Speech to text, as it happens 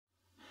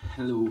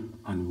Hello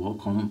and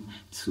welcome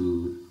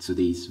to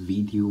today's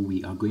video.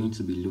 We are going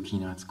to be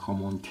looking at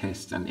common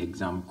test and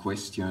exam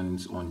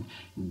questions on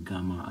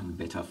gamma and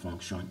beta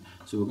function.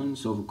 So we're going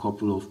to solve a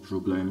couple of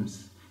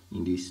problems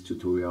in these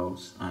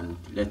tutorials and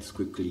let's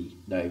quickly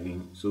dive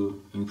in. So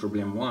in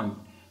problem 1,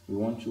 we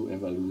want to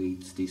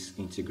evaluate this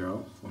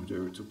integral from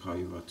 0 to pi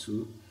over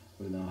 2.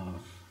 We now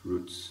have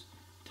roots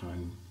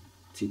tan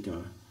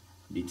theta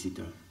d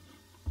theta.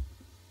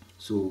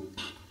 So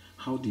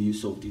how do you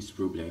solve this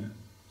problem?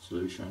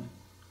 Solution.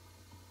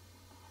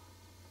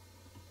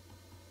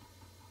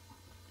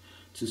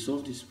 To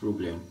solve this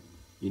problem,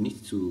 you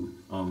need to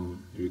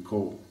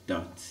recall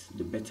that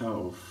the beta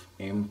of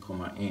m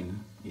comma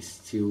n is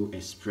still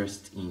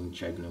expressed in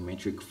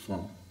trigonometric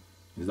form.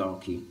 Is that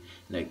okay?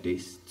 Like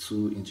this,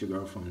 2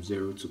 integral from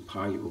 0 to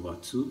pi over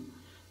 2,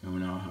 and we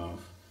now have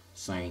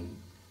sine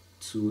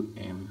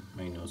 2m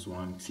minus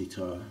 1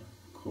 theta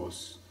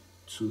cos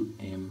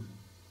 2m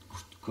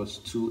cos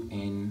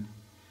 2n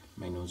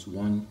minus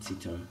 1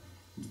 theta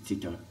d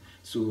theta.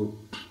 So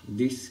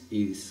this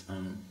is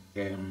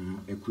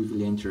an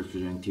equivalent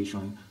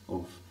representation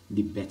of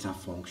the beta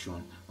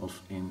function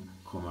of m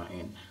comma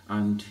n,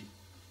 and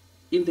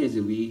if there's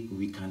a way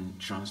we can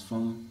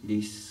transform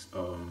this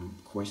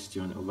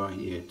question over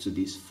here to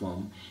this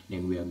form,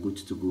 then we are good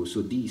to go.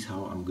 So this is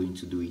how I'm going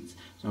to do it.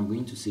 So I'm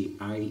going to say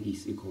I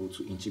is equal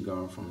to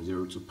integral from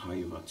 0 to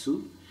pi over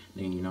 2.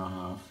 Then you now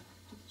have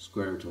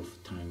square root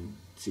of tan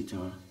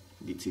theta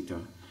d theta.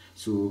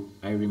 So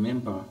I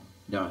remember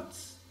that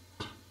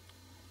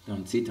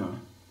tan theta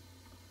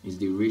is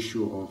the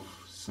ratio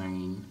of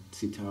sine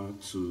theta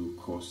to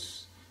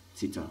cos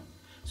theta.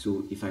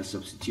 So if I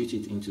substitute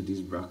it into this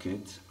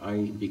bracket,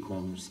 I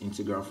becomes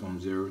integral from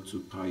 0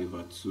 to pi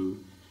over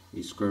 2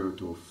 the square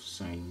root of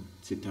sine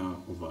theta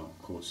over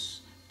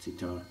cos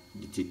theta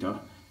d theta.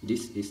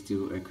 This is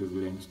still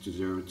equivalent to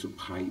 0 to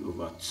pi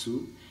over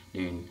 2,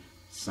 then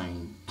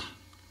sine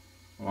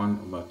 1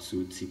 over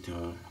 2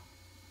 theta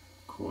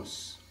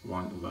cos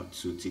 1 over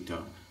 2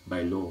 theta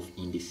by law of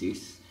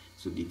indices,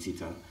 so d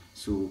theta.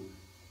 So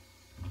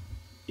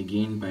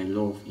again, by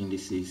law of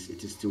indices,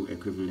 it is still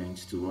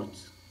equivalent to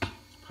what?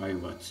 Pi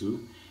over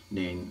 2.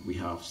 Then we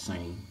have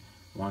sine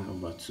 1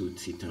 over 2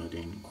 theta,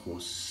 then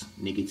cos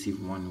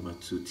negative 1 over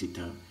 2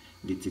 theta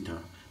d theta.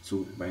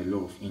 So by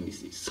law of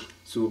indices,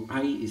 so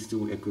I is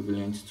still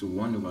equivalent to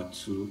 1 over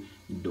 2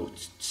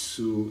 dot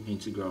 2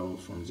 integral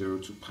from 0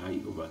 to pi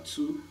over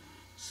 2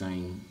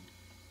 sine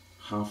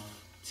half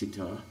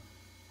theta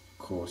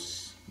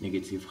cos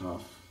negative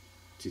half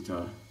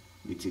theta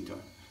d theta.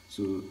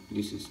 So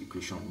this is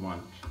equation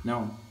 1.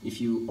 Now if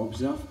you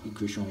observe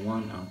equation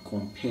 1 and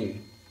compare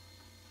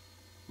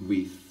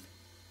with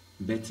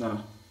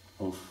beta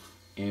of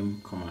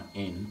m comma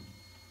n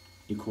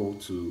equal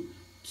to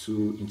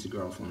 2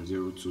 integral from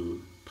 0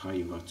 to pi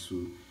over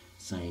 2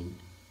 sine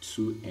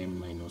 2m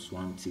minus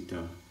 1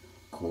 theta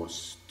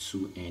cos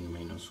 2n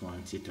minus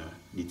 1 theta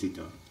d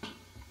theta,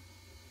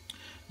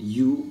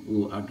 you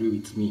will agree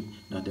with me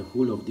that the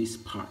whole of this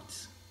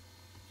part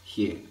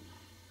here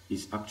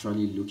is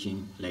actually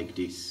looking like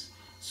this.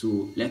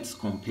 So let's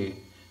compare.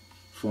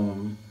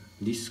 From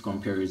these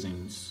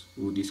comparisons,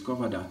 we'll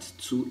discover that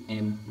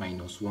 2m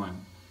minus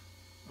 1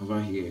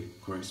 over here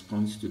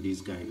corresponds to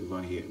this guy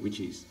over here, which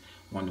is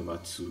 1 over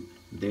 2.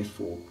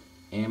 Therefore,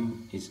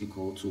 m is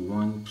equal to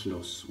 1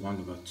 plus 1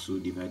 over 2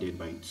 divided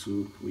by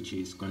 2, which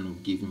is going to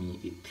give me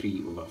a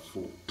 3 over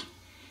 4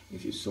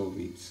 if you solve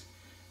it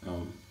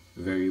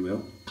very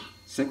well.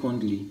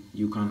 Secondly,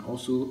 you can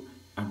also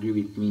agree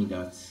with me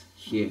that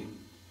here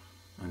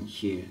and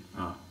here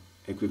are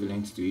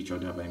equivalent to each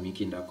other by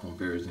making that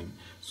comparison.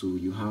 So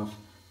you have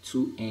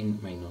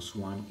 2n minus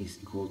 1 is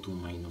equal to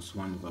minus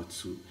 1 over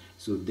 2.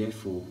 So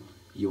therefore,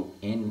 your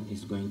n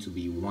is going to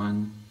be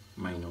 1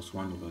 minus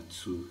 1 over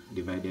 2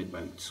 divided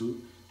by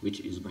 2,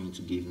 which is going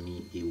to give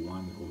me a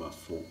 1 over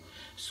 4.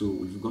 So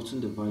we've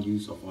gotten the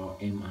values of our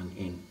m and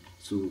n.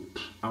 So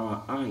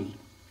our I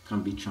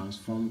can be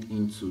transformed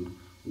into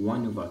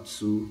 1 over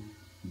 2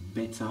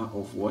 beta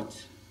of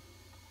what?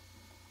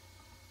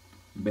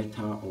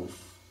 Beta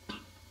of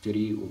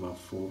 3 over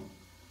 4,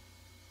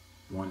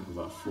 1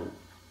 over 4.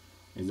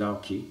 Is that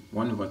okay?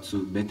 1 over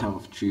 2 beta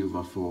of 3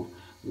 over 4,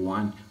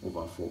 1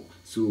 over 4.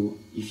 So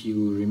if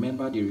you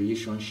remember the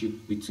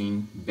relationship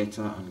between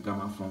beta and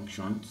gamma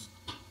functions,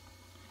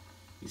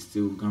 it's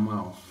still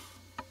gamma of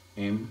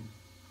m,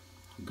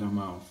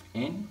 gamma of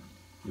n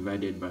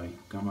divided by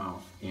gamma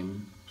of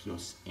m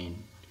plus n.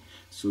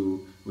 So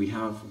we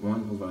have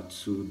 1 over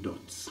 2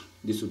 dots.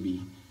 This will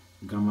be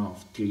gamma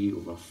of 3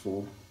 over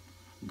 4,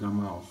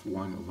 gamma of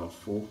 1 over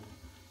 4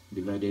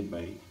 divided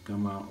by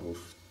gamma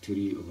of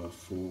 3 over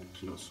 4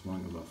 plus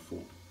 1 over 4.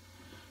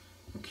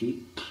 Okay,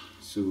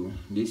 so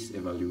this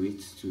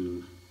evaluates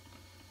to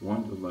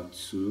 1 over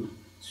 2.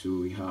 So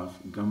we have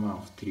gamma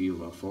of 3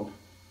 over 4,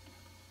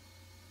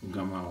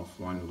 gamma of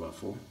 1 over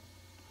 4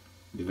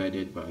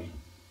 divided by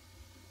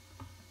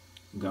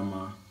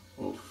gamma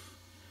of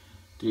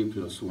 3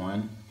 plus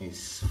 1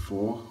 is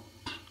 4,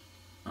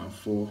 and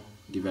 4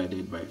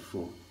 divided by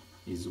 4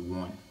 is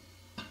 1.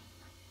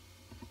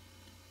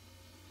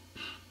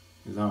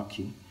 Is that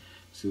okay?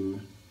 So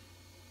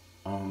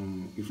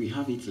if we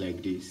have it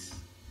like this,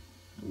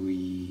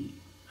 we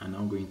are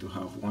now going to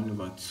have 1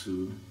 over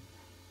 2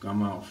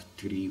 gamma of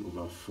 3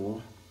 over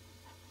 4,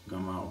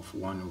 gamma of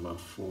 1 over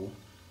 4,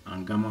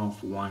 and gamma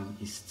of 1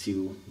 is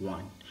still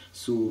 1.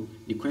 So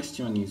the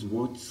question is,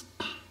 what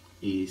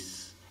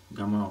is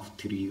gamma of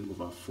 3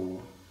 over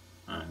 4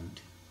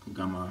 and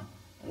gamma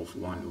of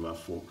 1 over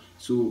 4?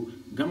 So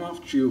gamma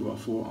of 3 over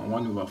 4 and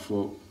 1 over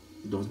 4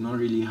 does not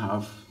really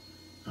have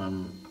a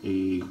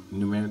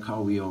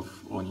numerical way of,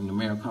 or a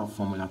numerical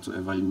formula to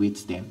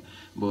evaluate them,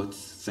 but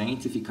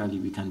scientifically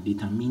we can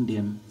determine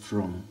them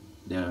from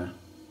the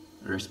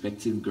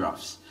respective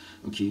graphs.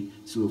 Okay,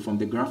 so from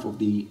the graph of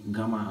the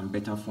gamma and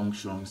beta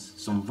functions,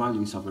 some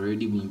values have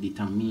already been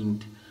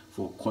determined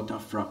for quarter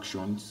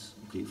fractions,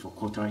 okay, for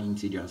quarter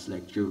integers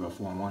like 3 over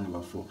 4 and 1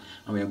 over 4,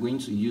 and we are going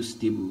to use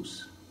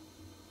tables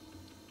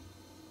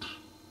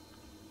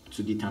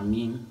to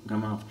determine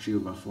gamma of 3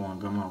 over 4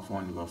 and gamma of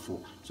 1 over 4.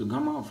 So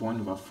gamma of 1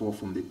 over 4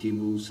 from the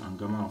tables and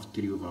gamma of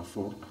 3 over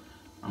 4,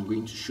 I'm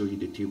going to show you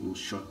the tables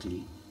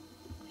shortly.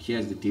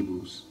 Here's the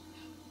tables.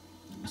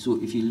 So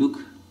if you look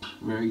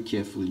very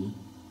carefully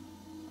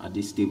at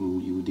this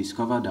table, you will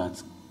discover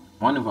that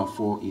 1 over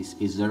 4 is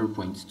a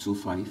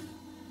 0.25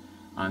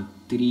 and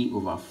 3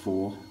 over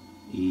 4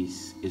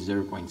 is a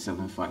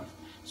 0.75.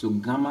 So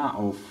gamma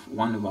of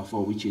 1 over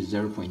 4, which is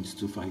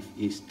 0.25,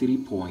 is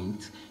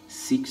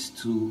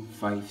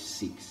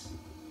 3.6256.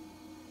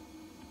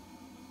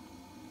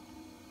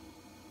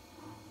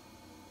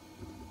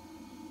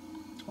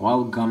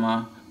 While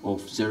gamma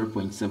of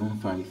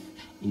 0.75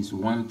 is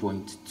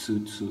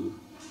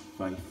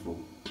 1.2254.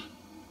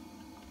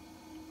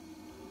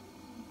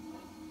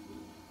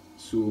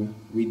 So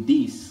with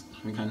this,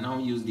 we can now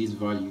use these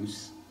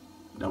values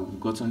that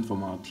we've gotten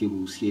from our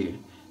tables here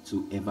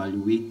to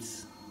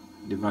evaluate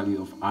the value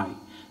of I.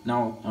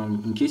 Now,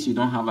 in case you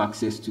don't have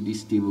access to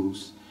these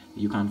tables,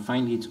 you can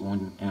find it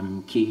on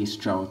K.A.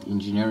 Strout,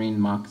 Engineering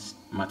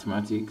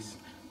Mathematics.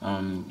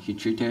 He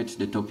treated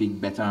the topic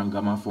beta and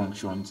gamma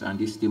functions, and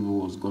this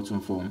table was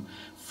gotten from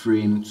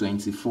frame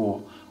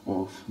 24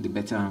 of the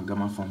beta and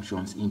gamma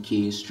functions in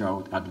K.A.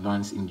 Strout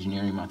Advanced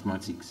Engineering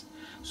Mathematics.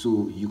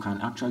 So you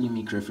can actually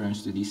make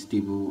reference to this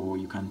table, or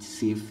you can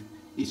save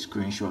a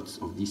screenshot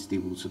of this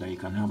table so that you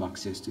can have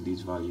access to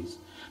these values.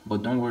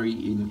 But don't worry,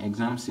 in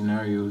exam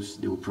scenarios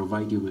they will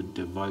provide you with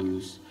the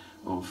values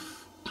of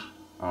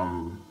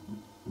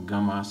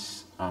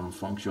gamma's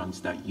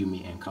functions that you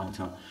may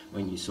encounter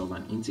when you solve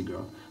an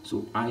integral.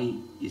 So I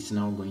is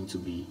now going to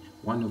be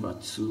 1 over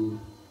 2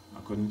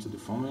 according to the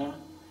formula,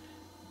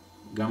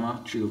 gamma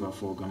 3 over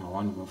 4 gamma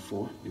 1 over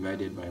 4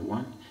 divided by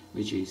 1,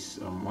 which is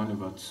 1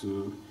 over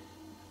 2.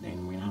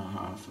 Then we now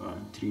have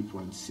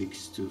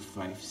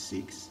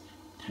 3.6256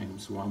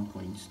 times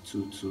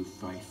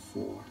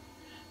 1.2254.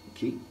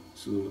 Okay,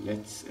 so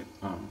let's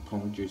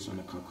punch this on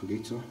the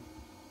calculator.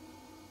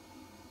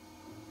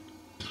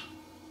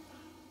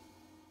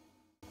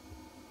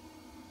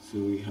 So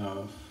we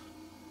have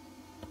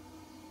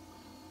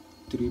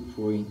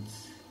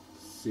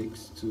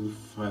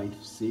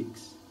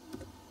 3.6256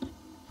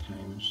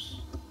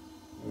 times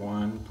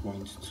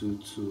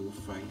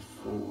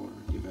 1.2254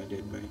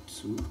 divided by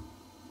 2.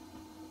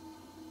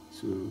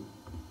 So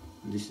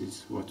this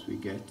is what we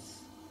get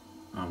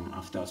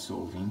after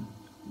solving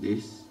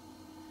this.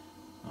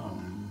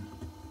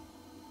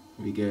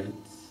 We get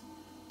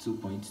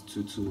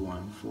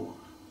 2.2214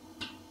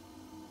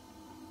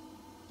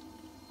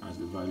 as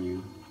the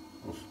value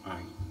of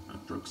I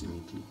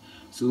approximately.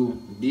 So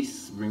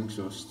this brings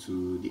us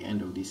to the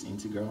end of this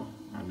integral,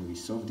 and we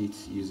solved it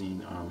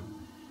using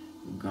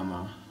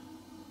gamma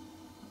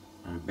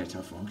and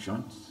beta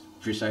functions.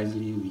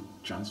 Precisely, we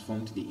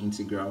transformed the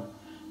integral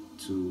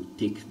to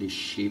take the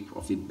shape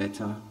of a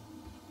beta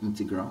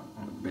integral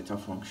or beta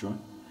function.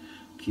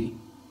 Okay,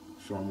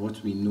 from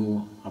what we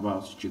know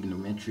about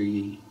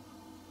trigonometry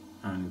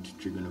and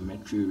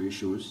trigonometry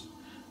ratios,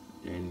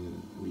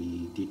 then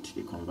we did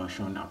the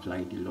conversion,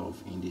 applied the law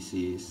of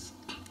indices,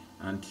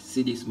 and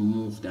see this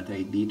move that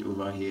I did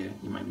over here.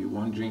 You might be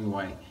wondering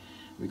why.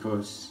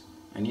 Because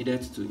I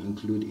needed to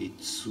include a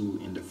 2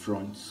 in the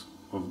front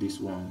of this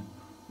one.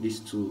 This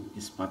 2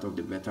 is part of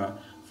the beta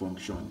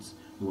functions.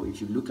 Well, if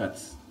you look at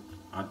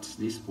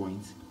this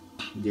point,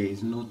 there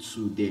is no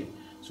 2 there.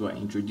 So I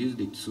introduced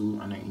the 2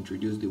 and I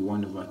introduced the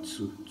 1 over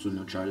 2 to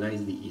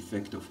neutralize the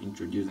effect of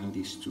introducing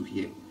this 2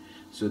 here,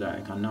 so that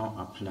I can now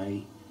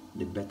apply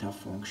the beta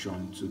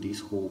function to this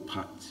whole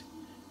part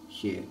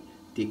here,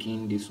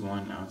 taking this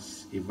one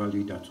as a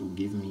value that will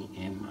give me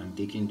m and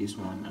taking this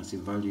one as a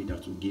value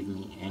that will give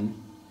me n.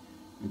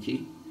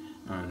 Okay,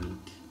 and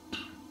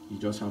you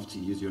just have to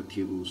use your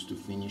tables to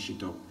finish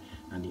it up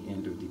at the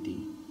end of the day.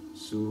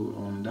 So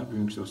that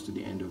brings us to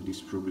the end of this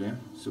problem.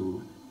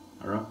 So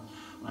wrap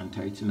and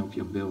tighten up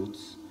your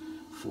belts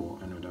for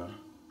another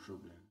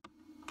problem.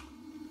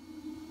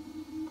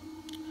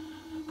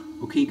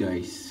 Okay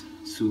guys,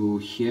 so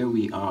here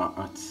we are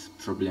at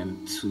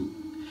problem 2.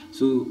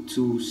 So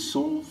to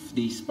solve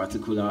this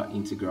particular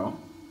integral,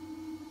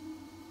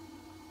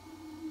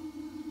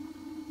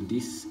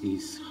 this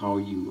is how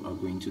you are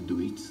going to do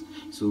it.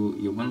 So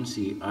you're going to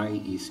say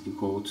I is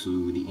equal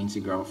to the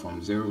integral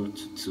from 0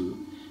 to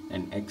 2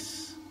 and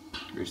x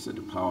raised to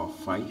the power of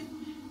 5.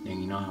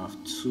 Then you now have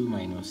 2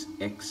 minus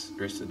x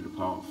raised to the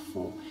power of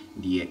 4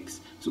 dx.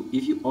 So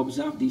if you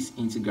observe this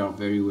integral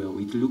very well,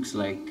 it looks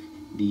like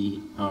the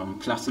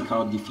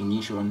classical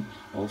definition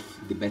of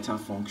the beta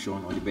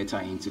function or the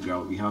beta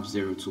integral. We have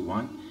 0 to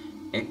 1,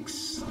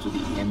 x to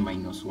the n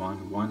minus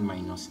 1, 1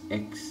 minus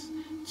x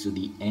to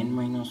the n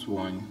minus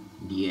 1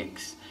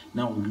 dx.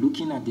 Now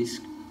looking at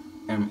these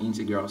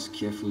integrals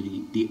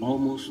carefully, they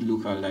almost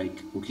look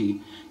alike. Okay,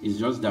 it's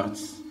just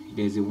that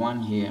there's a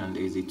 1 here and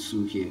there's a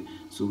 2 here,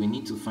 so we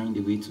need to find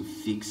a way to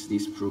fix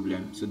this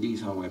problem. So this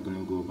is how we're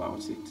going to go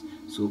about it.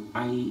 So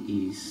I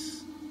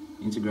is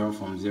integral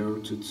from 0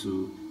 to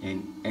 2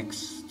 and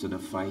x to the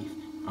 5.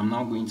 I'm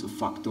now going to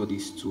factor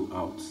these 2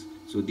 out.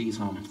 So this is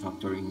how I'm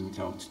factoring it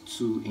out.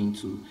 2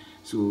 into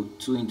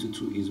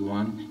 2 is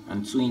 1,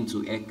 and 2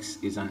 into x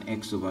is an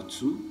x over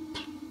 2.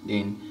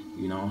 Then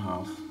you now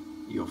have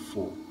your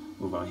 4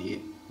 over here,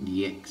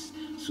 dx.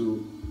 So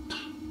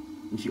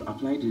if you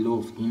apply the law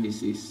of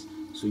indices,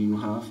 so you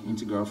have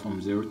integral from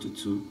 0 to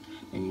 2,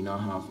 and you now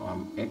have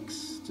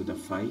x to the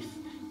 5,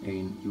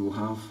 and you will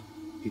have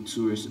a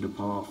 2 raised to the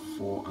power of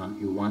 4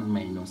 and a 1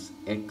 minus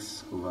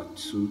x over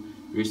 2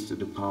 raised to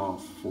the power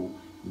of 4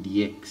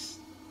 dx.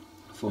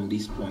 From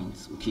this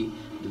point, okay,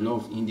 the law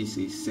of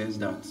indices says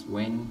that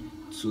when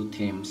two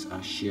terms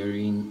are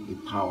sharing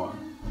a power,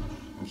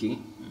 okay,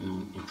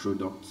 a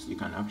product, you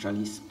can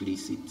actually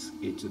split it,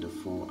 a to the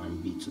 4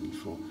 and b to the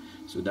 4.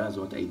 So that's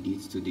what I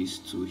did to these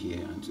 2 here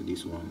and to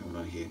this one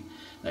over here,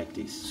 like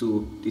this.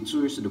 So the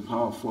 2 raised to the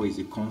power of 4 is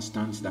a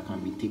constant that can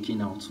be taken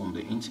out from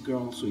the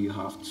integral. So you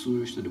have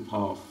 2 raised to the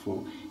power of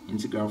 4,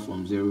 integral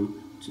from 0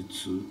 to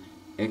 2,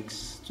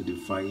 x to the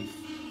 5,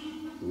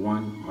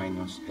 1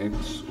 minus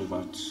x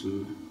over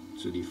 2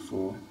 to the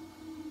 4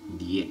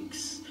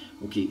 dx.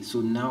 Okay, so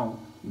now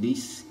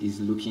this is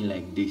looking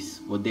like this,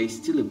 but there is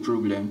still a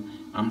problem.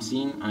 I'm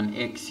seeing an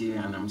x here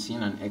and I'm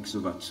seeing an x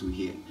over 2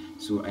 here,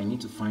 so I need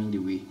to find a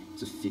way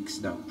to fix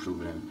that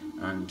problem,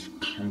 and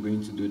I'm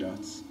going to do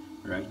that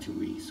right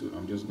away. So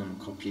I'm just going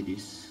to copy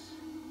this,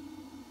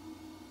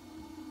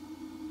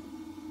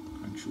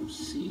 Control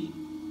C,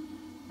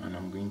 and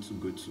I'm going to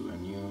go to a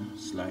new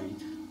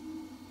slide.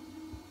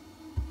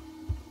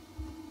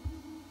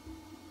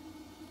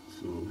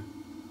 So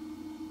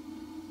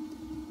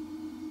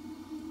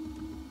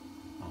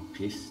I'll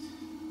paste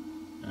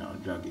and I'll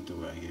drag it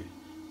over here.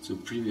 So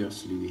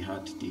previously we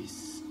had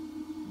this.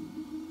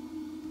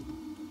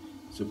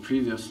 So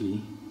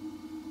previously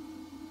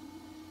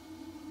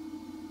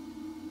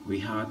we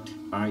had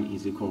I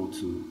is equal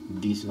to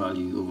this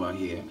value over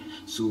here.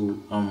 So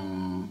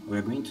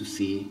we're going to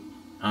say,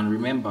 and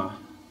remember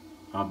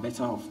our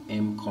beta of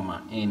m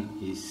comma n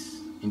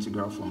is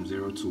integral from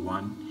 0 to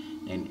 1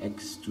 and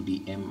x to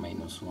the m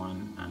minus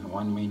 1 and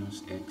 1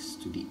 minus x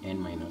to the n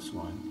minus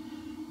 1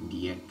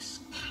 dx.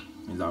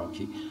 Is that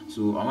okay?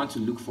 So I want to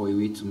look for a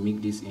way to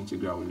make this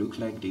integral look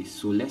like this.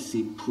 So let's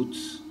say put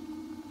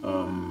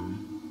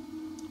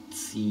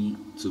c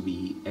to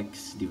be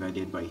x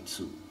divided by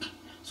 2.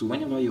 So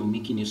whenever you're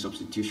making a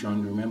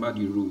substitution, remember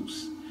the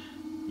rules.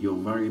 Your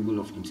variable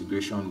of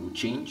integration will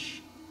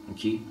change,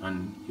 okay,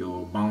 and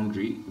your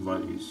boundary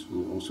values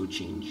will also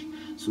change.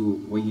 So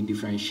when you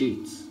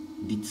differentiate,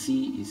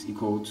 dt is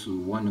equal to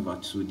 1 over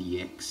 2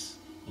 dx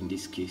in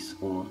this case,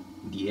 or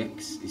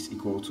dx is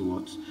equal to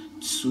what?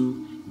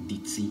 2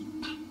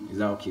 dt. Is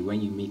that okay?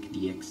 When you make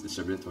dx the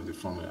subject of the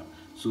formula,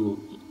 so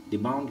the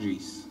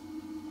boundaries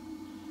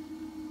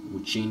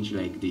will change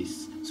like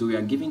this. So we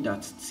are given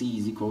that t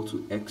is equal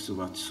to x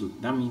over 2.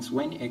 That means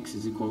when x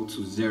is equal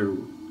to 0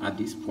 at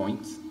this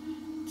point,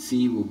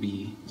 t will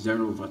be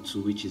 0 over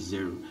 2, which is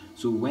 0.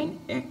 So when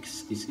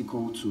x is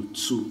equal to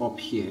 2 up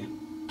here,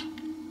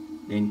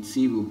 then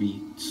t will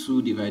be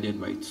 2 divided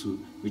by 2,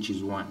 which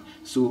is 1.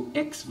 So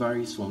x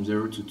varies from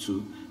 0 to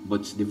 2,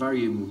 but the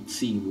variable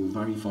t will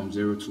vary from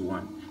 0 to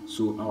 1.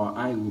 So our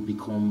I will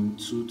become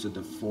 2 to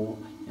the 4,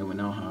 and we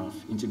now have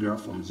integral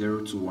from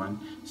 0 to 1.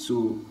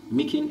 So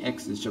making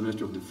x the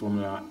subject of the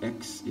formula,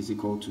 x is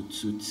equal to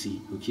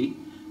 2t, okay,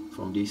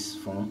 from this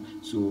form.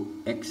 So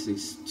x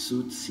is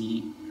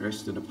 2t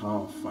raised to the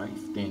power of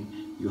 5.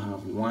 Then you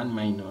have 1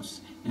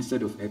 minus,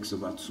 instead of x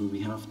over 2,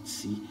 we have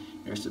t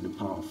raised to the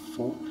power of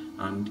 4.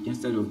 And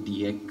instead of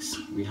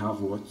dx, we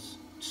have what?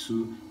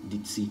 2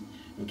 dt.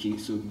 Okay,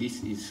 so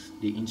this is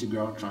the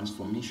integral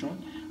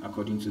transformation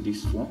according to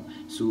this form.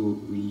 So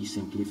we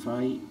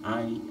simplify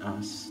I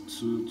as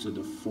 2 to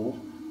the 4,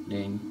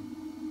 then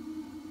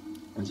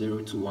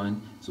 0 to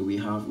 1. So we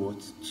have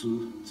what?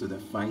 2 to the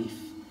 5,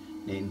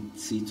 then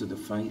t to the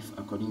 5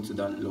 according to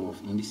that law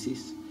of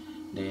indices,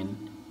 then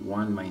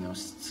 1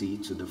 minus t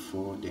to the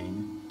 4,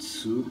 then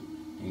 2,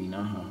 and you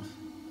now have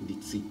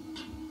dt.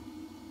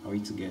 Are we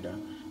together?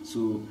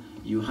 So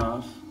you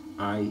have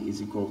I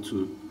is equal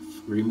to,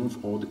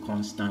 remove all the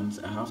constants.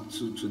 I have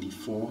 2 to the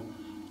 4,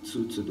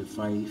 2 to the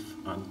 5,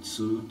 and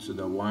 2 to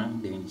the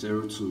 1, then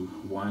 0 to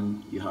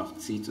 1, you have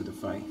t to the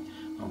 5,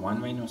 and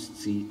 1 minus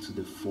t to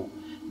the 4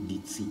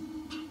 dt.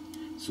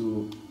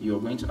 So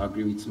you're going to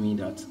agree with me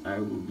that I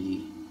will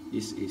be,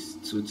 this is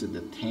 2 to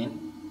the 10,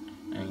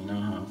 and you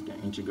now have the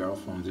integral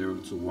from 0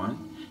 to 1,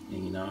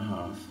 and you now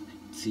have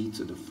t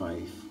to the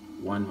 5,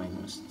 1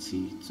 minus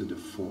t to the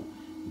 4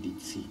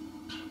 dt.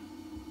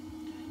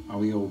 Are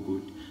we all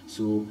good?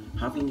 So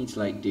having it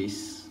like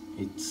this,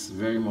 it's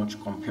very much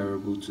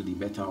comparable to the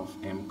beta of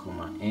m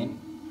comma n,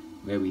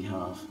 where we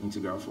have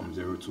integral from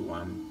 0 to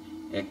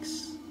 1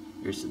 x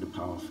raised to the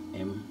power of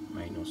m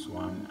minus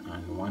 1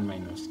 and 1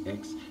 minus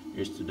x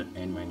raised to the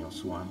n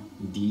minus 1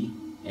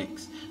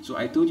 dx. So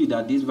I told you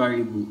that this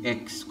variable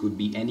x could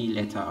be any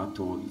letter at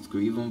all. It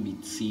could even be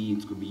t,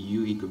 it could be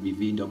u, it could be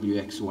v, w,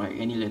 x, y,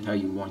 any letter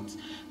you want.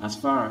 As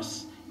far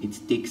as it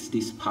takes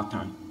this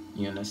pattern,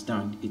 you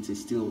understand, it is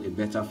still a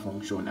beta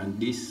function, and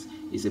this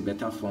is a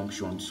beta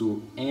function.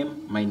 So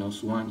m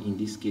minus 1 in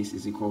this case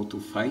is equal to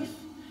 5,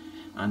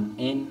 and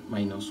n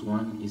minus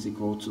 1 is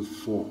equal to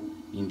 4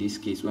 in this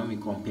case when we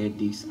compare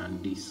this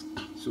and this.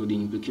 So the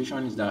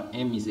implication is that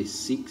m is a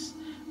 6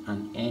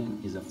 and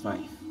n is a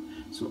 5.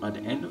 So at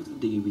the end of the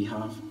day, we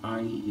have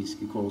I is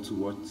equal to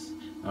what?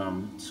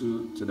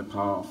 2 to the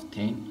power of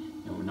 10,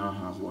 and we now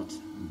have what?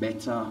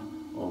 Beta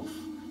of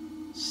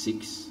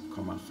 6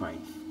 comma 5.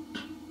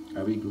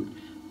 Are we good?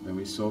 When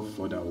we solve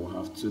for that, we'll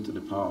have 2 to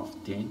the power of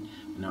 10.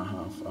 We now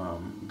have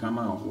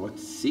gamma of what?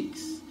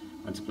 6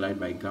 multiplied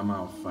by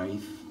gamma of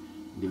 5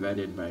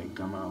 divided by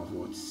gamma of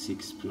what?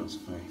 6 plus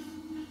 5.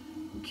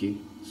 Okay,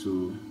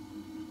 so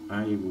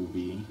I will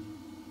be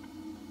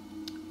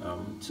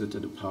 2 to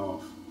the power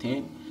of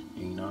 10,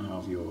 and you now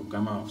have your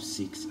gamma of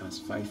 6 as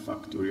 5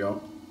 factorial,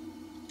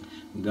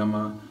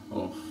 gamma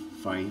of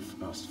 5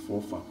 as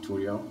 4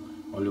 factorial,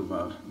 all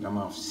over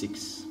gamma of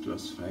 6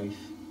 plus 5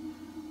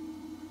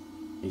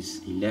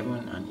 is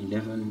 11, and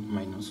 11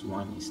 minus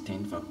 1 is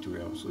 10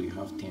 factorial, so you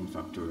have 10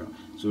 factorial.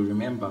 So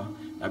remember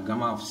that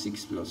gamma of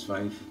 6 plus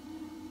 5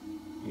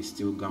 is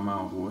still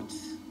gamma of what?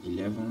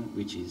 11,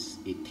 which is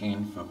a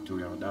 10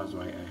 factorial. That's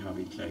why I have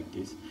it like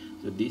this.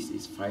 So this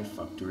is 5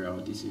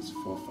 factorial, this is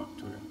 4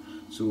 factorial.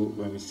 So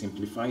when we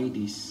simplify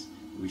this,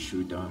 we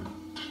should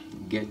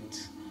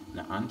get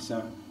the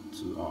answer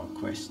to our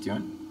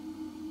question.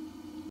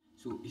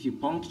 So if you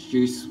punch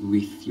this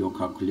with your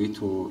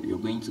calculator, you're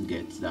going to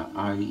get that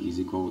I is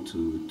equal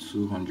to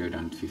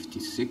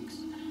 256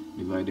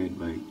 divided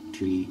by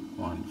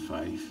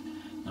 315,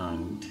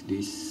 and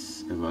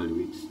this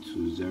evaluates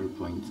to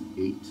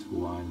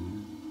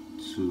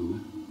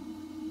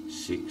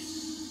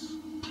 0.8126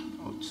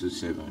 or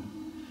 27,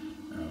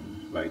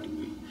 by the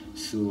way.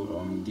 So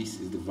this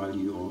is the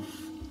value of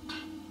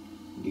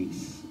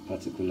this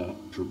particular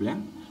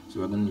problem. So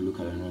we're going to look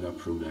at another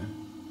problem.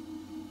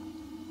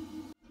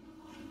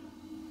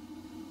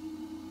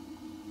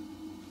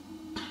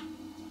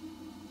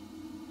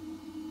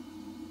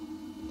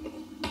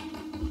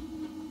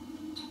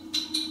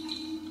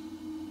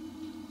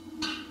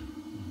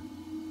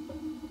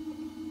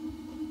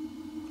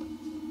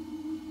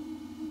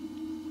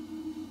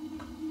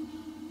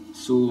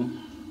 So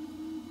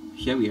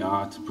here we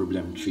are at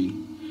problem 3.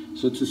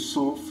 So to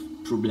solve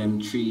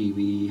problem 3,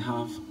 we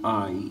have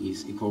I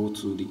is equal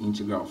to the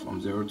integral from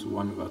 0 to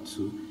 1 over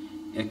 2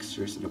 x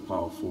raised to the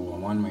power of 4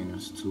 and 1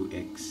 minus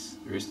 2x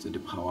raised to the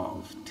power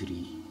of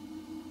 3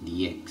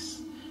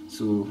 dx.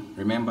 So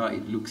remember,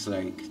 it looks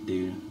like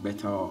the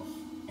beta of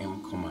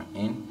m comma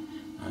n,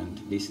 and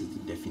this is the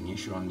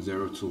definition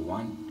 0 to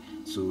 1.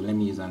 So let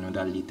me use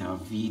another letter,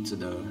 v to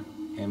the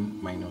m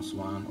minus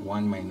 1,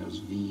 1 minus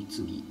v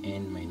to the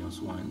n minus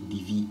 1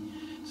 dv.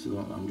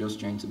 So I'm just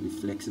trying to be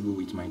flexible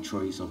with my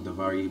choice of the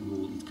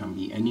variable. It can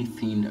be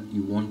anything that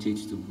you want it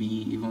to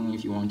be, even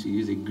if you want to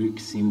use a Greek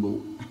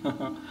symbol.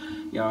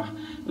 Yeah,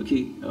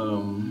 okay,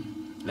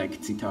 like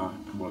theta,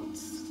 but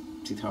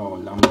theta or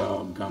lambda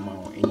or gamma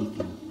or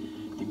anything.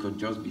 You could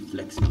just be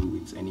flexible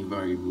with any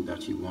variable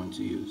that you want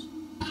to use,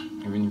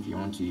 even if you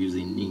want to use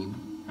a name,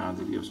 as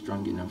if you're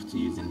strong enough to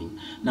use a name.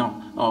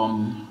 Now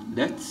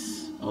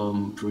let's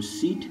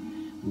proceed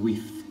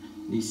with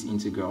this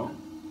integral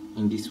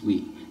in this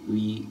way.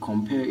 We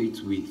compare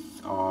it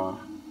with our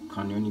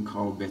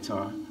canonical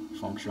beta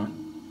function,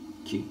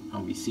 okay,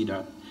 and we see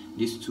that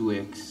this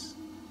 2x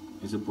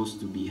is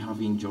supposed to be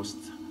having just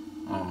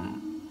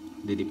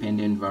the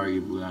dependent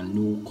variable and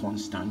no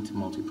constant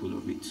multiple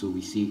of it. So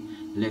we say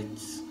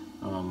let's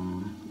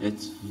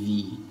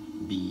v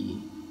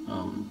be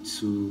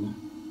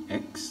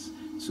 2x.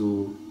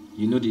 So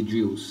you know the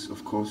drills,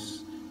 of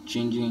course,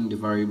 changing the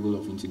variable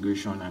of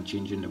integration and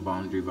changing the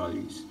boundary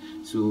values.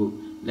 So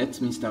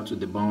let me start with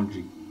the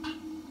boundary.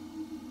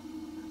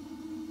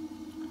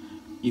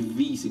 If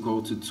v is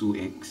equal to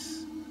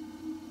 2x,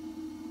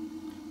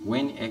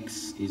 when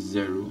x is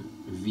 0,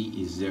 v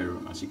is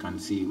 0. As you can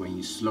see, when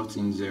you slot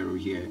in 0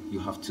 here, you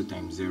have 2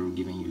 times 0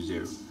 giving you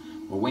 0.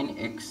 But when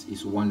x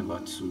is 1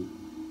 over 2,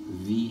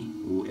 v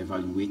will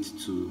evaluate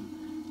to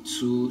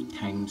 2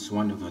 times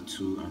 1 over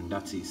 2, and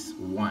that is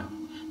 1.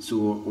 So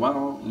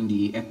while in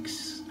the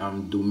x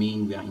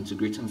domain we are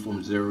integrating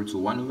from 0 to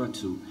 1 over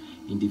 2,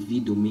 in the v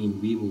domain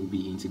we will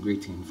be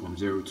integrating from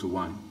 0 to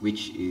 1,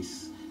 which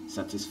is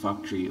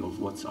satisfactory of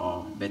what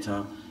our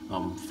beta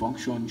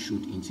function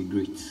should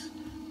integrate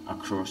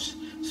across.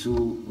 So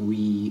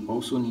we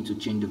also need to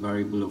change the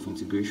variable of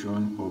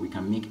integration, or we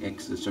can make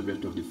x the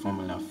subject of the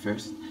formula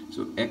first.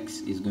 So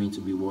x is going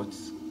to be what?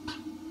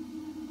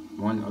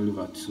 1 all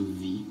over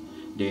 2v.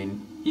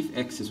 Then if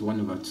x is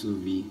 1 over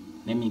 2v,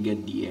 let me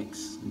get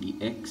dx.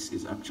 Dx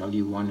is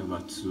actually 1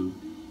 over 2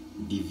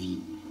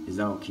 dv. Is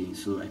that okay?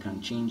 So I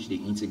can change the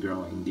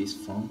integral in this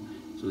form.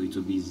 So it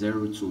will be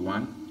 0 to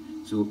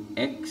 1. So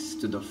x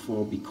to the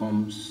 4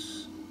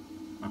 becomes,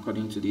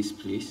 according to this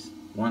place,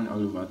 1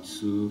 all over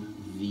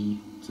 2v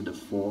to the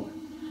 4.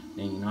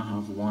 Then you now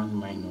have 1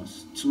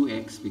 minus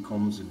 2x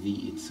becomes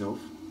v itself.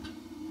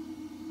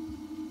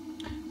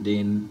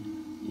 Then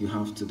you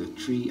have to the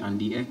 3, and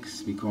the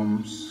x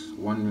becomes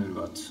 1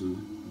 over 2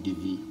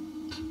 dv.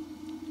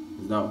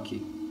 Is that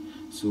okay?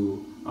 So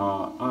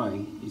our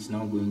I is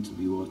now going to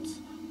be what?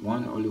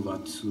 1 all over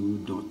 2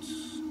 dot,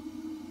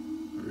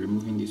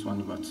 removing this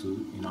 1 over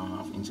 2, you now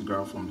have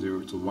integral from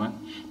 0 to 1,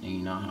 then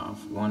you now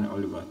have 1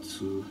 all over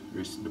 2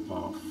 raised to the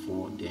power of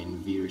 4,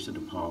 then v raised to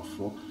the power of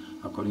 4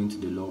 according to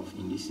the law of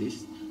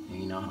indices,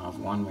 and you now have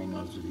 1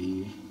 minus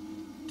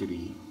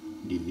v3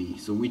 dv.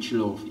 So which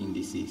law of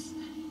indices?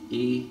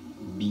 A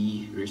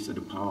b raised to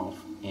the power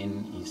of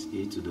n is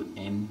a to the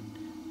n,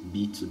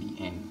 b to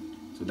the n.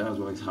 So that's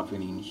what is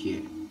happening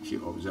here. If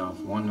you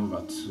observe, 1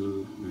 over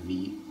 2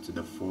 v to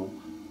the 4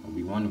 will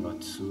be 1 over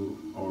 2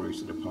 all raised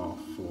to the power of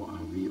 4,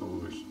 and v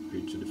all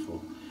raised to the 4.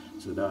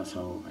 So that's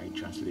how I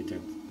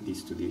translated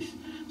this to this.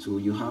 So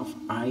you have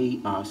I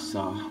as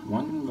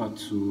 1 over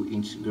 2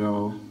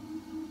 integral.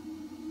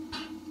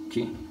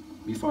 Okay,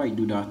 before I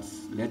do that,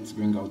 let's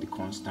bring out the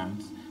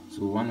constants.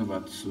 So 1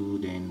 over 2,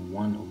 then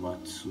 1 over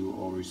 2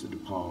 all raised to the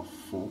power of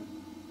 4.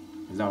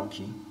 Is that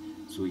okay?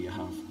 So you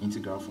have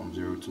integral from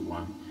 0 to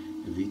 1,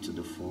 v to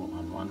the 4,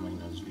 and 1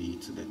 minus v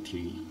to the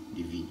 3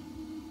 dv.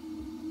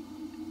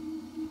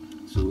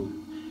 So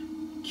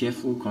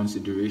careful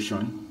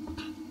consideration,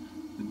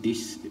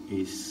 this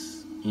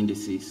is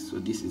indices, so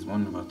this is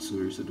 1 over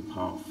 2 raised to the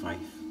power of 5.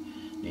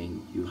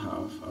 Then you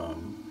have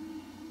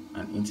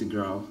an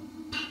integral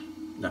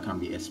that can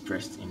be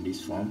expressed in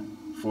this form.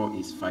 4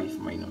 is 5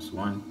 minus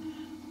 1,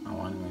 and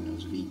 1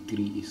 minus v.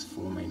 3 is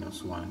 4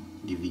 minus 1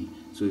 dv.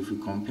 So if we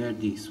compare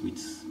this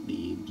with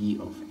the b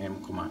of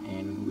m comma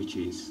n, which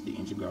is the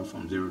integral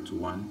from 0 to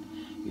 1,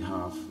 you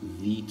have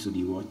v to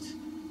the what?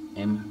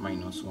 M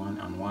minus 1,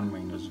 and 1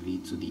 minus v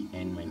to the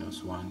n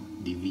minus 1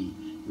 dv.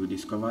 You will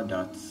discover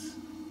that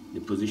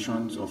the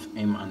positions of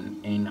m and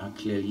n are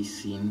clearly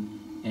seen.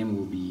 M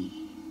will be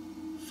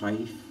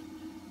 5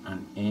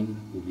 and n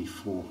will be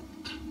 4.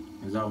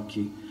 Is that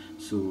okay?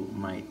 So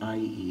my I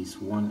is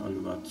 1 all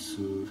over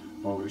 2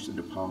 all raised to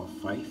the power of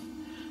 5.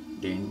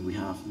 Then we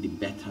have the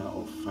beta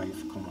of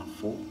 5 comma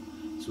 4.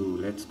 So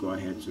let's go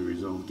ahead to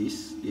resolve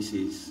this. This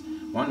is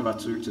 1 over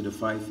 2 to the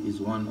 5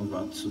 is 1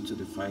 over 2 to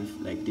the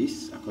 5, like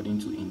this, according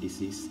to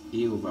indices.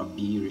 A over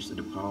b raised to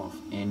the power of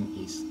n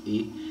is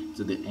a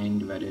to the n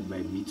divided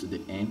by b to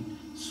the n.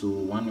 So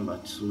 1 over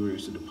 2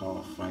 raised to the power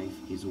of 5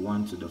 is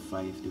 1 to the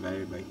 5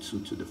 divided by 2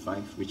 to the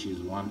 5, which is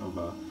 1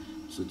 over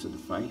 2 to the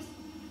 5,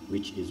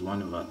 which is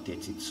 1 over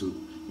 32,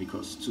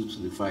 because 2 to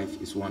the 5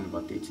 is 1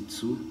 over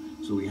 32.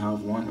 So we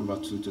have 1 over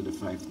 2 to the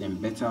 5. Then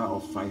beta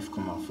of 5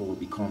 comma 4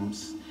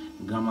 becomes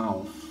gamma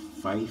of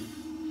 5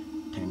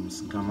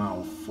 times gamma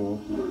of 4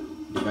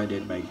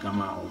 divided by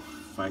gamma of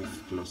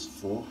 5 plus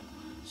 4.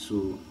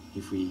 So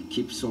if we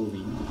keep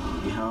solving,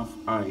 we have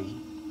I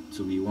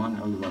to be 1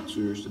 all over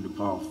 2 raised to the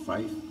power of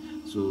 5.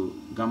 So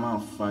gamma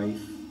of 5,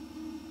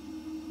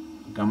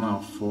 gamma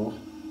of 4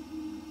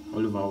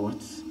 all over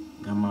what?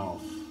 Gamma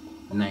of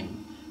 9.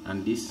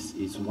 And this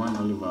is 1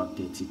 all over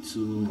 32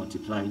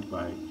 multiplied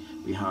by,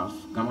 we have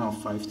gamma of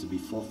 5 to be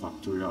 4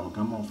 factorial,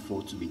 gamma of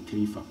 4 to be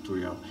 3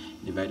 factorial,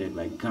 divided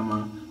by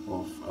gamma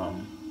of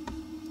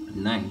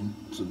 9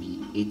 to be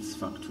 8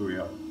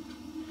 factorial.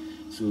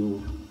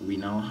 So we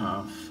now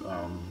have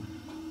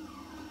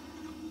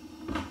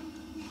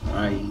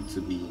I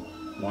to be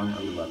 1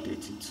 all over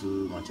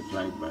 32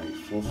 multiplied by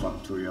 4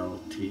 factorial,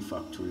 3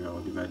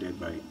 factorial, divided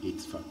by 8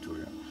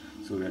 factorial.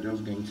 So we are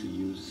just going to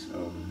use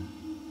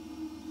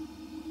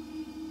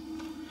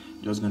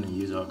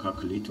our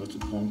calculator to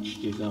punch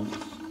this out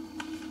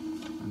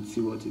and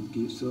see what it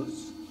gives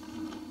us.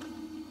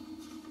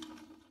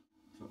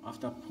 So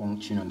after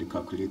punching on the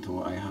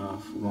calculator, I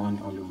have 1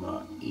 all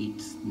over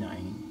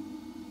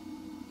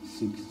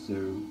 8960,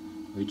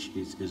 which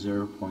is a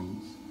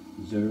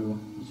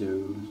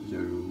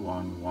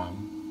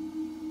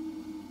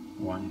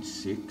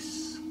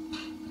 0.000116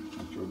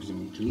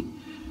 approximately.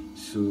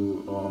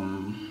 So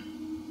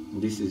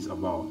this is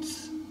about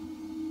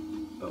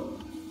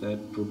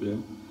third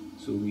problem.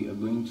 So we are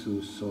going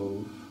to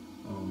solve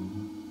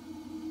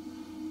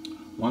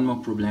one more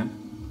problem,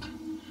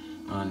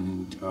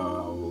 and I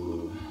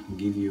will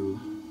give you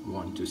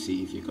one to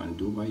see if you can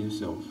do by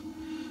yourself.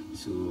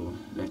 So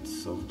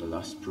let's solve the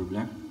last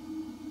problem.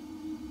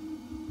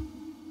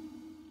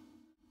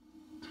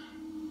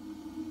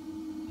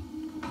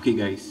 Okay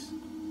guys,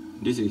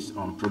 this is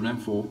problem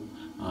 4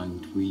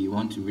 and we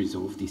want to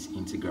resolve this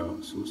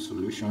integral. So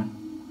solution.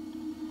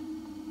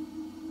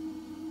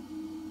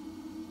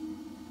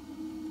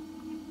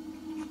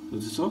 So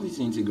to solve this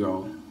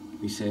integral,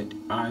 we said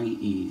I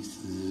is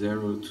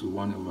 0 to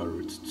 1 over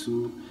root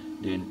 2,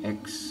 then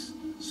x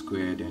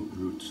squared and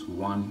root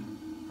 1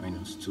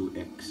 minus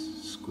 2x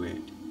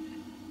squared,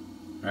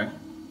 right,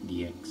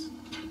 dx.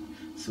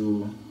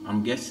 So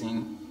I'm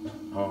guessing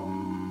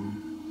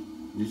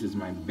this is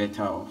my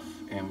beta of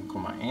m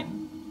comma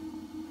n,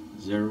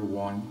 0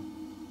 1,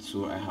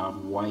 so I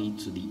have y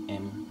to the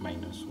m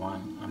minus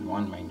 1 and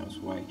 1 minus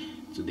y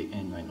to the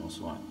n minus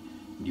 1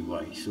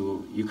 dy.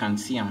 So you can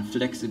see I'm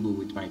flexible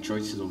with my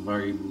choices of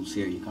variables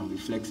here. You can be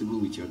flexible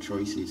with your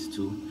choices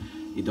too.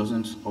 It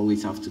doesn't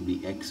always have to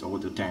be x all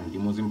the time. The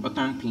most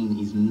important thing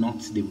is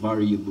not the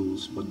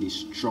variables but the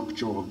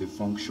structure of the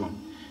function.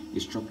 The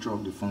structure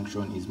of the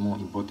function is more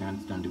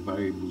important than the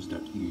variables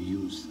that you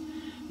use.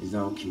 Is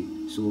that okay?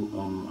 So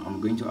I'm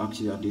going to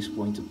ask you at this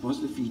point to pause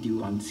the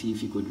video and see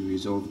if you could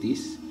resolve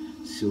this.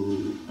 So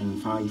in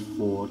 5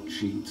 4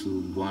 3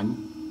 2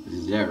 1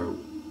 0.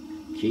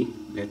 Okay,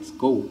 let's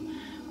go.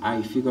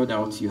 I figured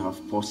out you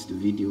have paused the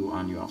video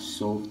and you have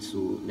solved,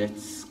 so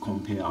let's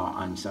compare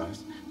our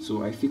answers.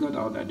 So I figured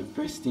out that the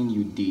first thing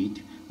you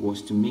did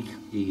was to make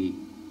a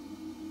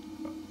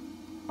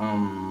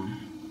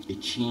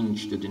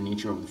change to the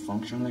nature of the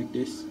function like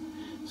this.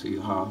 So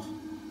you have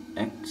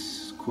x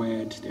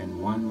squared then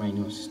 1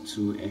 minus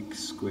 2x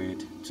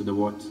squared to the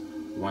what?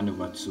 1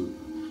 over 2.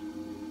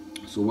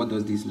 So what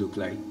does this look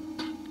like?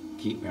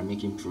 Okay, we are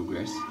making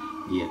progress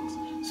yet.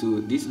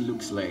 So this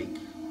looks like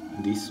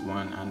this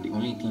one, and the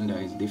only thing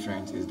that is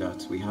different is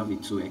that we have a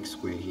 2x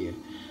squared here.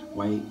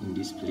 Why in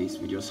this place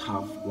we just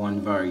have one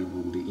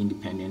variable, the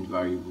independent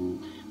variable,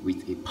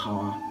 with a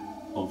power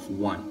of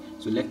 1.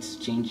 So let's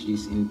change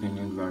this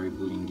independent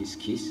variable in this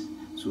case.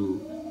 So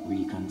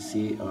we can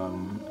say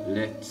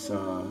let's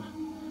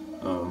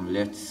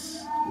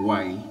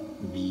y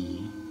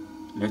be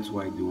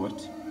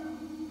what?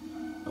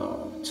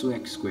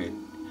 2x squared.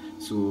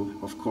 So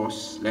of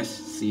course let's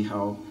see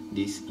how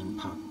this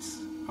impacts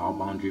our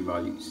boundary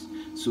values.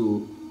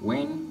 So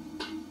when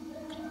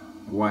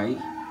y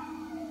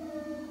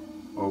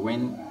or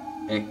when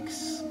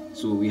x,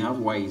 so we have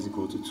y is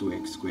equal to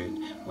 2x squared.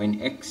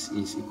 When x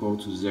is equal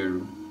to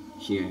 0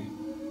 here,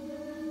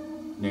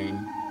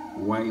 then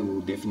y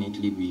will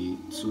definitely be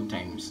 2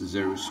 times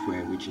 0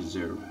 squared, which is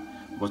 0.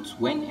 But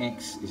when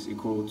x is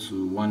equal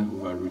to 1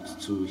 over root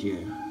 2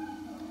 here,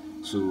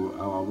 so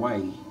our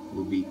y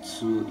will be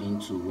 2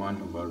 into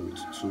 1 over root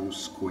 2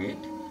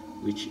 squared,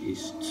 which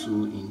is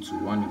 2 into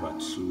 1 over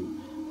 2,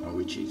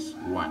 which is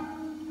 1.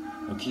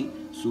 Okay,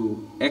 so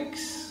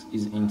x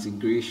is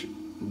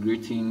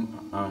integrating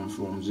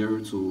from 0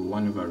 to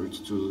 1 over root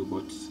 2,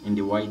 but in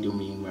the y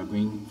domain we are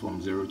going from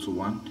 0 to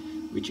 1,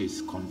 which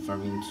is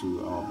conforming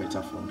to our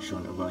beta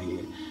function over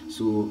here.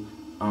 So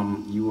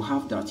you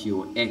have that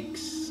your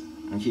x,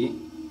 okay,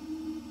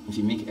 if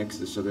you make x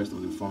the subject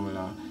of the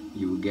formula,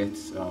 you will get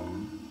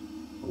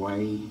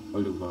y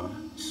all over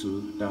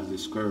 2, that's the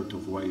square root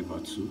of y over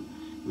 2,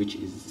 which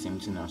is the same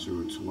thing as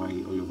root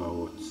y all over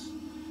what?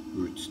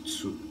 Root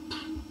 2.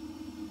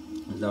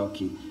 Is that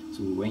okay?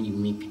 So when you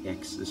make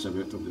x the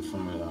subject of the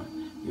formula,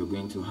 you're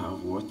going to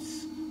have what?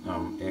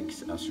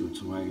 X as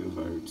root y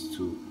over root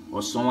 2.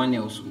 Or someone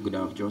else could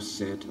have just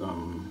said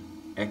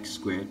x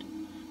squared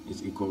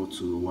is equal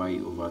to y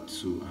over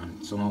 2,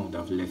 and someone would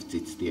have left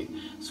it there.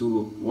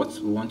 So what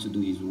we want to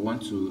do is we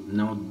want to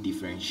now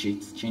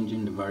differentiate,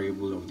 changing the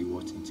variable of the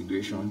what?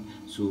 Integration.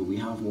 So we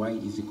have y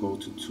is equal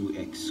to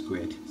 2x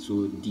squared.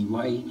 So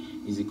dy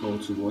is equal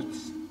to what?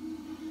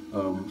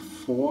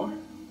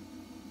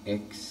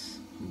 4x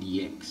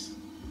dx.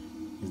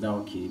 Is that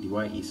okay?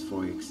 Dy is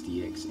 4x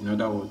dx. In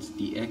other words,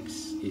 the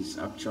x is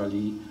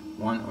actually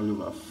 1 all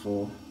over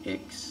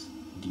 4x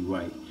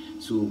dy.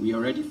 So we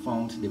already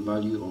found the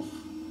value of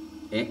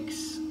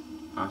x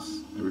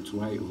as root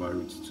y over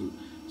root 2.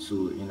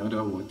 So in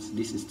other words,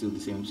 this is still the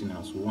same thing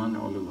as 1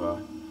 all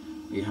over,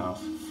 we have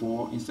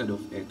 4, instead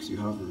of x you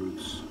have root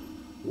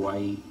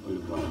y all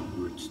over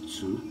root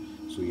 2,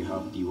 so you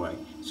have dy.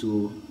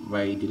 So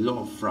by the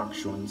law of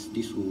fractions,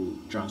 this will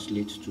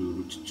translate to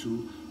root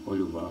 2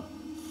 all over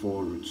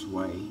 4 root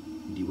y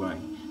dy,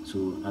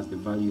 so as the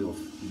value of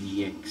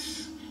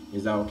dx.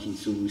 Is that okay?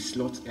 So we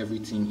slot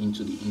everything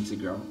into the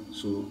integral.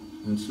 So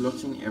in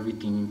slotting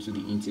everything into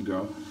the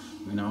integral,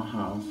 we now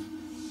have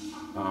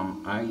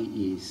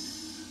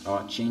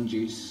our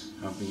changes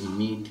have been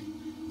made.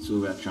 So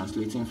we are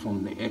translating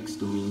from the x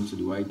domain to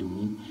the y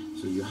domain.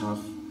 So you have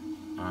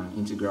an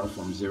integral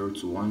from 0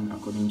 to 1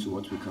 according to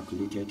what we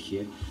calculated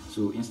here.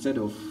 So instead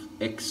of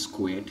x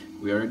squared,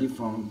 we already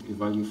found a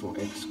value for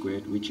x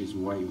squared, which is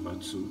y over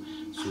 2.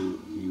 So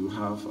you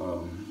have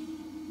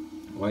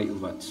y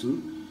over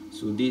 2.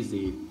 So this is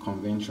the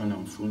convention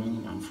I'm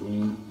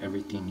following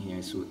everything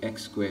here. So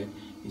x squared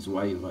is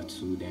y over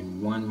 2,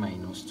 then 1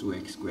 minus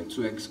 2x squared.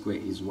 2x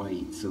squared is y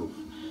itself,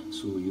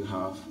 so you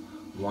have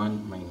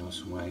 1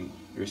 minus y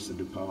raised to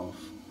the power of,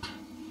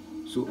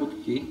 so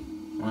okay,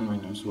 1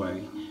 minus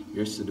y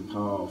raised to the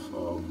power of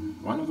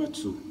 1 over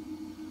 2,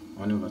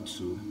 1 over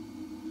 2,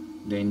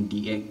 then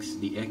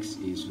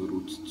dx is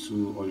root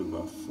 2 all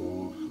over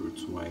 4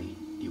 root y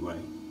dy.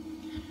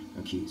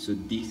 Okay, so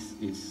this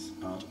is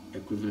our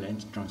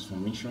equivalent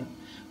transformation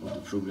of the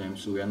problem.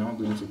 So we are now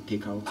going to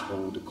take out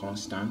all the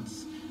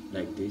constants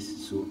like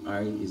this. So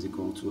I is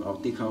equal to, I'll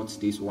take out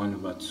this 1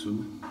 over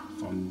 2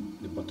 from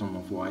the bottom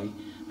of y,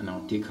 and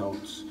I'll take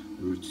out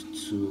root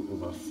 2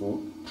 over 4.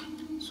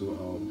 So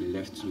I'll be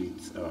left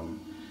with,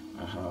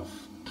 I have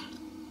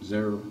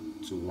 0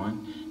 to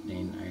 1,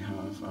 then I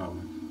have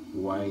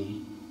y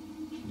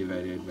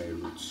divided by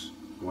root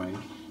y,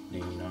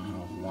 then you now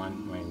have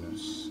 1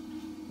 minus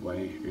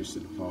y raised to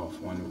the power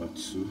of 1 over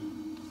 2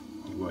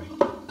 dy.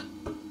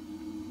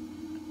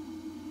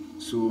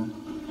 So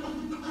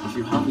if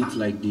you have it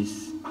like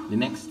this, the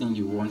next thing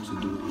you want to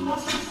do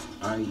is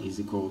I is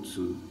equal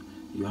to,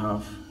 you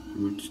have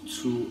root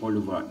 2 all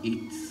over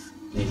 8,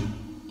 then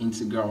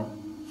integral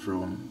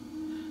from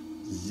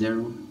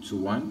 0 to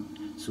 1.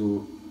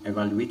 So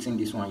evaluating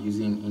this one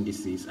using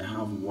indices, I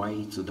have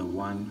y to the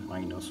 1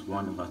 minus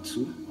 1 over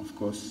 2. Of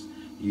course,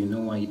 you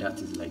know why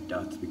that is like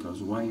that,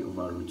 because y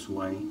over root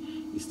y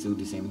is still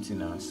the same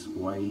thing as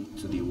y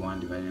to the 1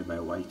 divided by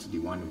y to the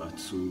 1 over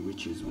 2,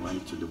 which is y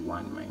to the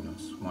 1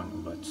 minus 1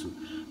 over 2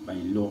 by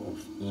law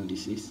of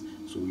indices.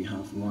 So we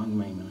have 1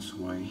 minus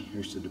y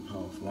raised to the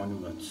power of 1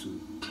 over 2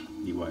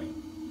 dy.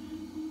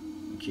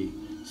 Okay,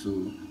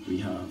 so we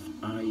have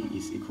I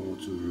is equal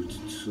to root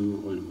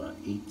 2 all over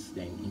 8,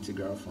 then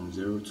integral from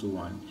 0 to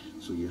 1.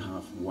 So you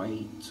have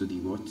y to the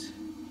what?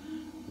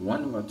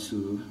 1 over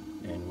 2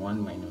 and 1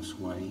 minus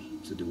y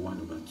to the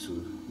 1 over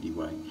 2 dy.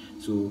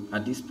 So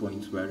at this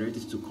point we are ready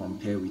to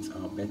compare with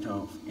our beta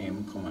of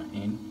m comma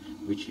n,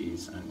 which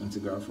is an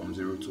integral from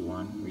 0 to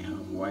 1. We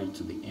have y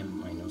to the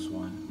m minus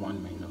 1,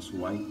 1 minus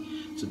y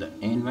to the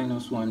n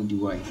minus 1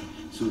 dy.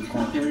 So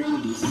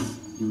comparing this,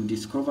 you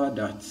discover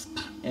that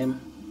m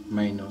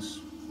minus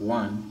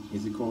 1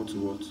 is equal to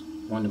what?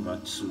 1 over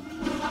 2.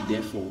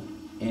 Therefore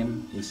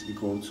m is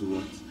equal to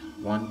what?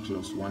 1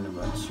 plus 1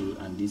 over 2,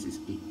 and this is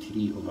a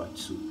 3 over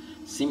 2.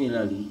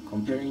 Similarly,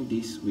 comparing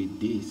this with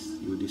this,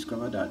 you will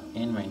discover that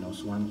n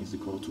minus 1 is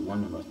equal to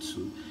 1 over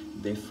 2.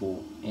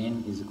 Therefore,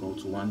 n is equal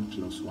to 1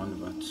 plus 1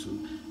 over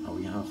 2, and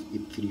we have a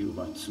 3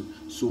 over 2.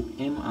 So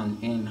m and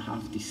n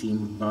have the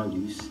same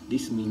values.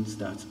 This means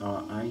that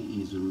our I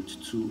is root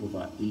 2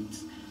 over 8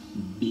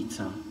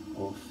 beta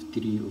of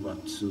 3 over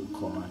 2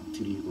 comma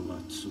 3 over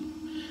 2.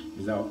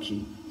 Is that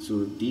okay?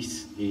 So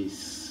this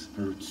is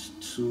root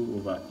 2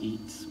 over 8.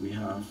 We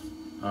have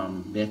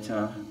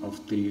beta of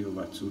 3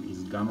 over 2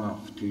 is gamma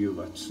of 3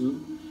 over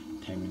 2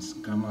 times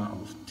gamma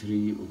of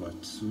 3 over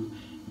 2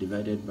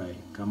 divided by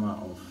gamma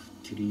of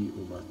 3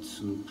 over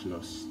 2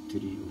 plus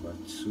 3 over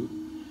 2.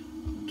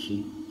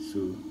 Okay,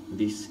 so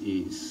this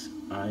is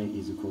I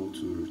is equal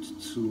to root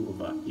 2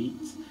 over 8.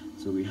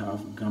 So we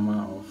have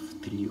gamma of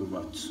 3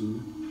 over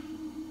 2,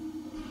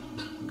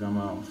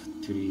 gamma of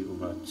 3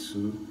 over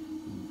 2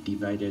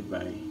 divided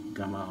by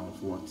gamma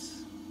of what?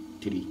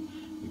 3,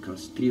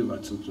 because 3 over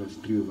 2 plus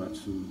 3 over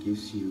 2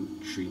 gives you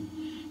 3.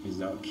 Is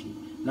that okay?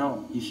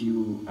 Now if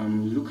you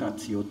look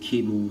at your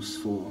tables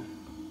for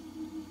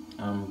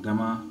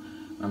gamma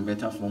and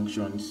beta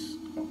functions,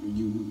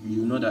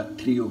 you know that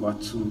 3 over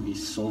 2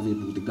 is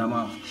solvable. The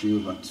gamma of 3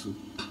 over 2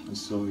 is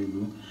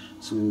solvable.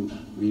 So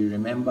we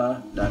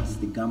remember that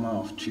the gamma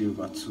of 3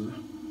 over 2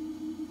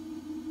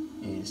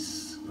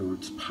 is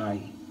root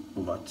pi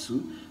over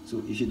 2.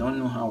 So if you don't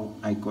know how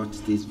I got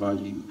this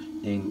value,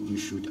 then you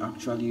should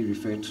actually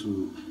refer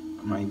to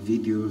my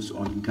videos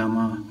on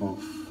gamma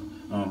of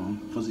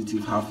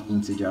positive half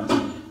integers.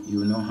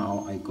 You know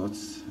how I got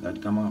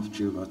that gamma of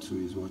 3 over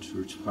 2 is what?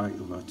 Root pi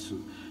over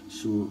 2.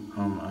 So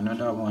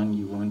another one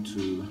you want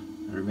to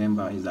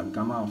remember is that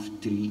gamma of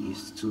 3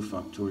 is 2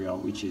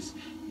 factorial, which is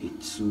a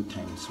 2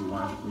 times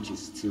 1, which is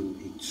still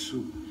a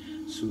 2.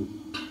 So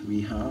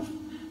we have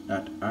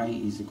that I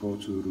is equal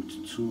to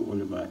root 2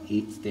 all over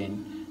 8,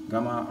 then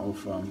gamma of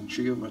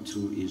 3 over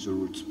 2 is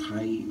root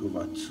pi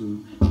over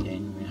 2,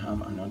 then we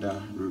have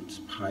another root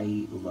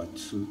pi over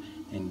 2,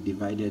 and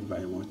divided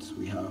by what?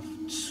 We have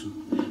 2.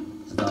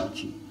 Is that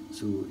okay?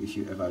 So if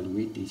you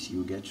evaluate this,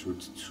 you get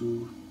root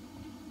 2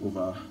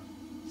 over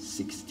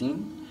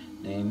 16,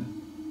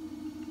 then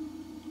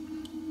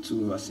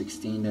 2 over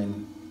 16,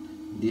 then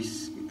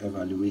this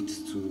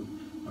evaluates to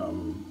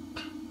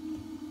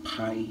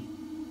pi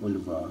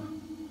over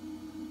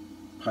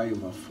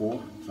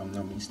 4, if I'm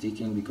not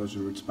mistaken, because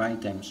root pi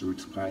times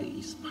root pi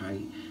is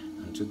pi,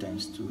 and 2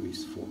 times 2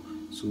 is 4.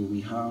 So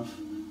we have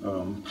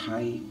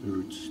pi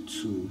root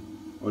 2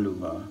 all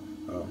over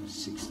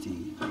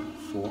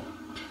 64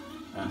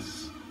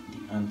 as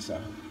the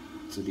answer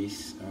to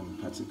this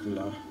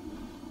particular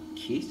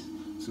case.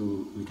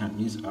 So we can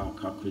use our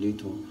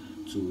calculator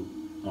to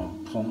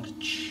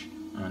punch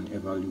and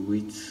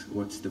evaluate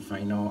what the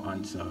final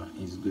answer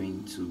is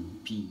going to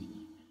be.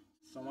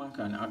 Someone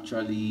can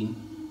actually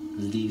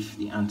leave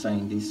the answer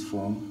in this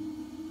form,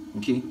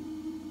 okay?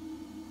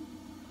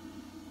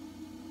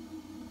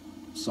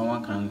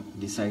 Someone can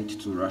decide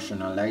to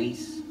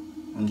rationalize,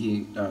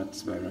 okay?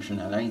 That's by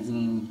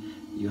rationalizing,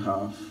 you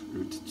have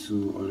root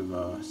 2 all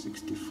over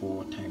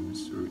 64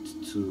 times root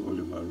 2 all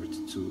over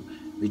root 2,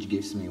 which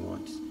gives me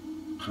what?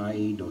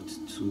 Pi dot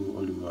 2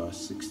 all over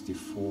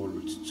 64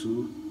 root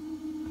 2,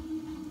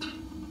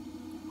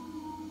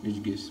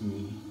 which gives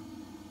me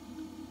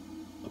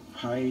a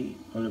pi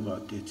all over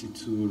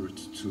 32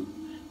 root 2.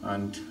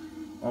 And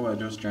all we're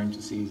just trying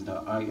to say is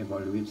that I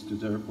evaluates to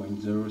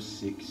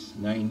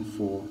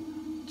 0.06942.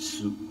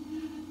 So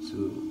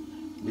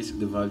this is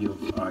the value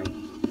of I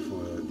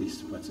for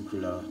this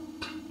particular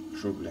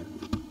problem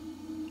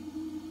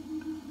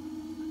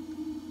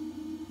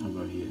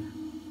over here.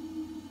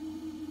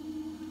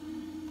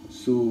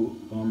 So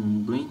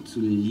I'm going to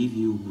leave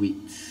you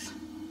with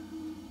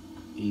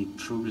a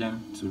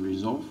problem to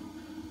resolve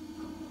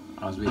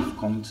as we've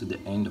come to the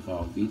end of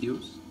our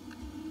videos.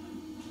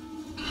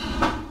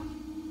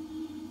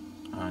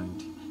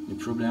 And the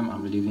problem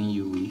I'm leaving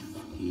you with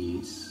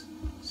is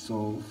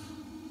solve.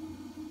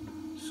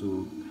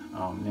 So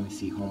let me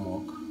see,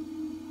 homework.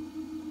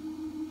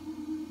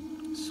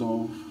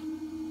 Solve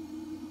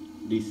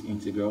this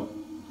integral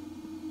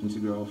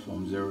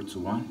from 0 to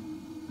 1,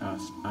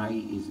 as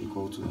I is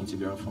equal to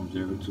integral from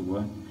 0 to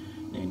 1.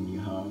 Then you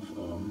have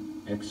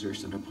x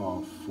raised to the power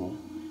of 4,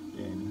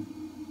 then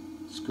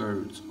square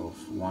root of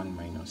 1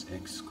 minus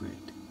x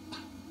squared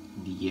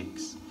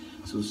dx.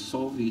 So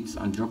solve it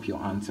and drop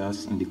your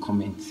answers in the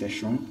comment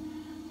section,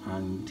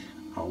 and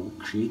I'll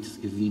create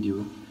a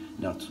video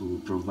that will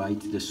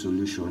provide the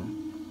solution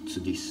to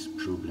this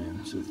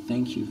problem. So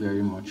thank you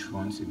very much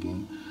once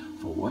again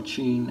for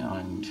watching,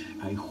 and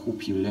I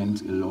hope you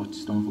learned a lot.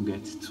 Don't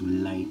forget to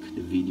like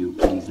the video,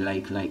 please.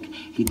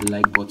 Hit the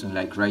like button,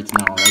 like right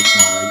now,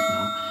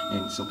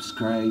 and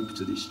subscribe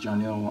to this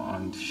channel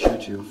and share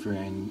to your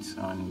friends.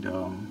 And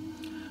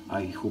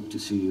I hope to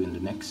see you in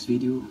the next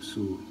video.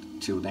 So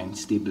till then,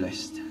 stay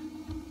blessed.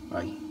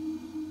 Bye.